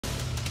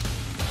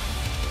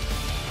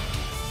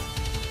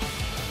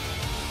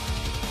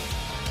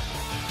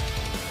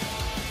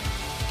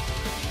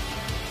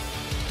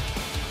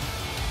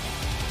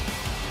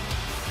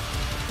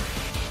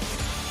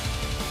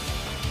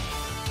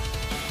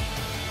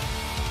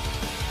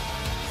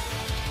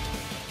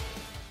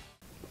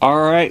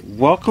Alright,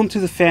 welcome to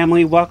the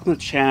family, welcome to the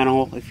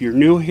channel. If you're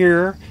new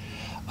here,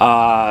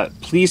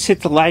 please hit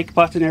the like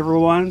button,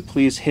 everyone.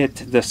 Please hit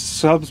the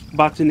subs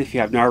button if you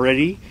haven't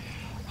already.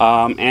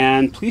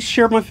 And please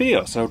share my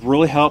videos. That would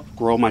really help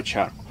grow my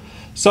channel.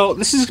 So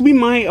this is going to be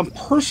my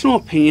personal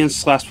opinion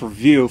 /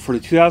 review for the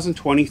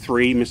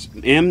 2023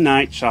 M.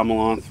 Night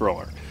Shyamalan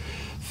thriller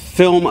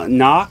film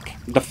Knock.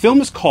 The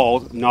film is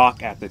called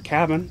Knock at the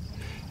Cabin,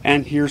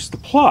 and here's the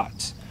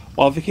plot.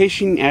 While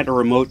vacationing at a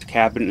remote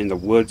cabin in the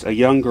woods, a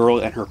young girl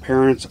and her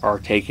parents are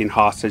taken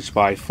hostage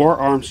by four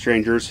armed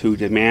strangers who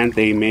demand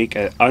they make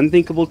an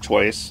unthinkable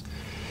choice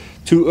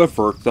to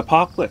avert the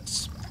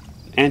apocalypse.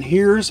 And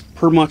here's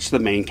pretty much the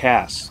main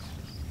cast.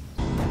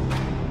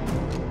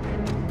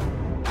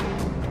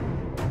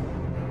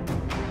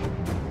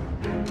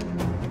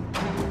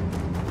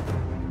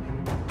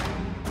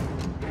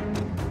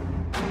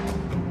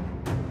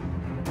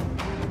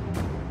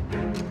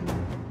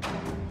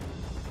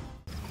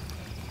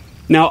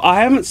 Now,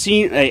 I haven't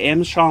seen a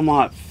M.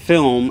 Shyamalan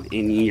film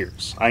in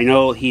years. I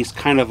know he's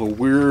kind of a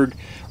weird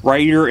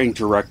writer and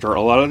director.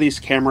 A lot of these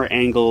camera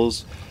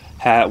angles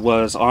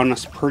was on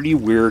us pretty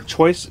weird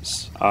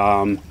choices.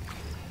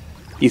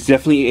 He's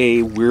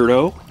definitely a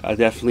weirdo,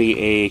 definitely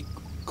a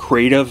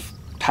creative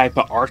type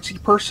of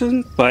artsy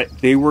person, but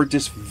they were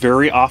just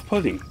very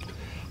off-putting.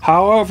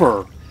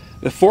 However,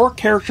 the four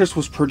characters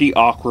was pretty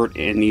awkward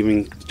and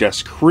even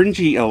just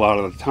cringy a lot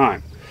of the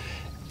time.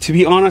 To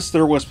be honest,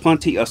 there was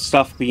plenty of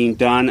stuff being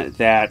done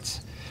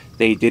that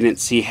they didn't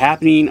see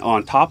happening.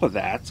 On top of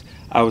that,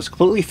 I was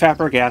completely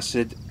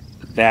flabbergasted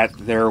that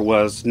there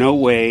was no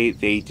way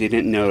they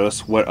didn't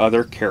notice what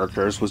other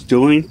characters was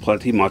doing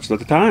plenty much of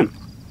the time.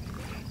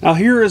 Now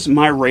here is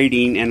my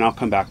rating, and I'll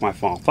come back with my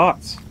final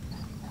thoughts.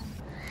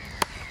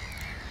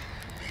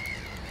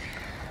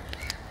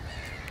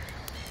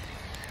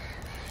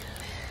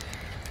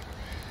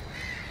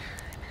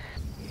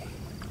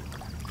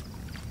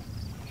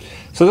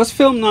 So this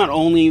film not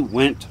only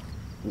went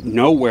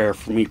nowhere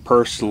for me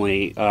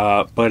personally,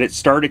 but it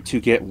started to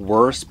get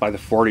worse by the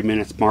 40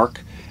 minutes mark.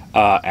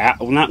 Well,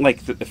 not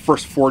like the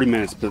first 40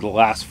 minutes, but the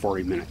last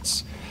 40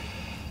 minutes.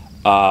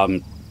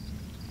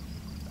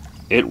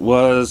 It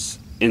was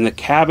in the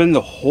cabin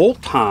the whole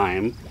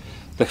time.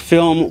 The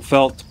film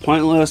felt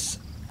pointless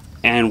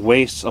and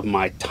waste of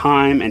my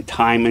time and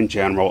time in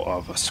general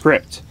of a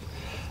script.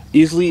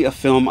 Easily a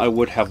film I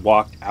would have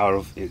walked out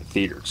of in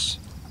theaters.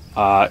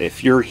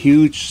 If you're a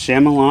huge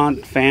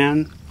Shyamalan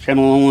fan,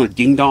 Shyamalan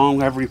Ding Dong,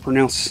 however you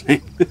pronounce his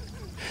name,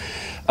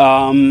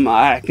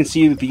 I can see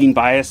you being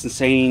biased and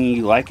saying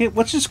you like it,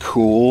 which is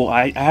cool.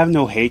 I have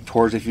no hate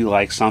towards if you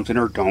like something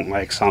or don't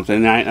like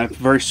something. I'm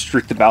very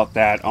strict about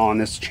that on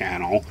this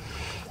channel.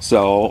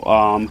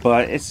 So,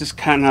 but it's just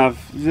kind of,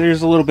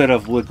 there's a little bit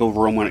of wiggle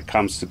room when it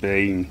comes to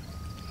being,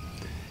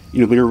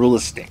 being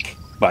realistic.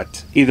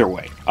 But either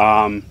way,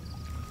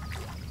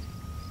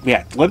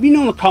 yeah, let me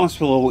know in the comments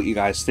below what you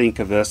guys think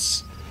of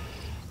this.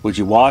 Would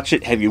you watch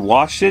it? Have you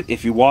watched it?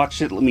 If you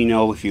watched it, let me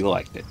know if you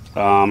liked it.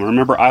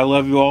 Remember, I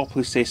love you all.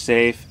 Please stay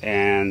safe,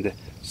 and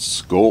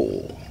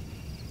Skol.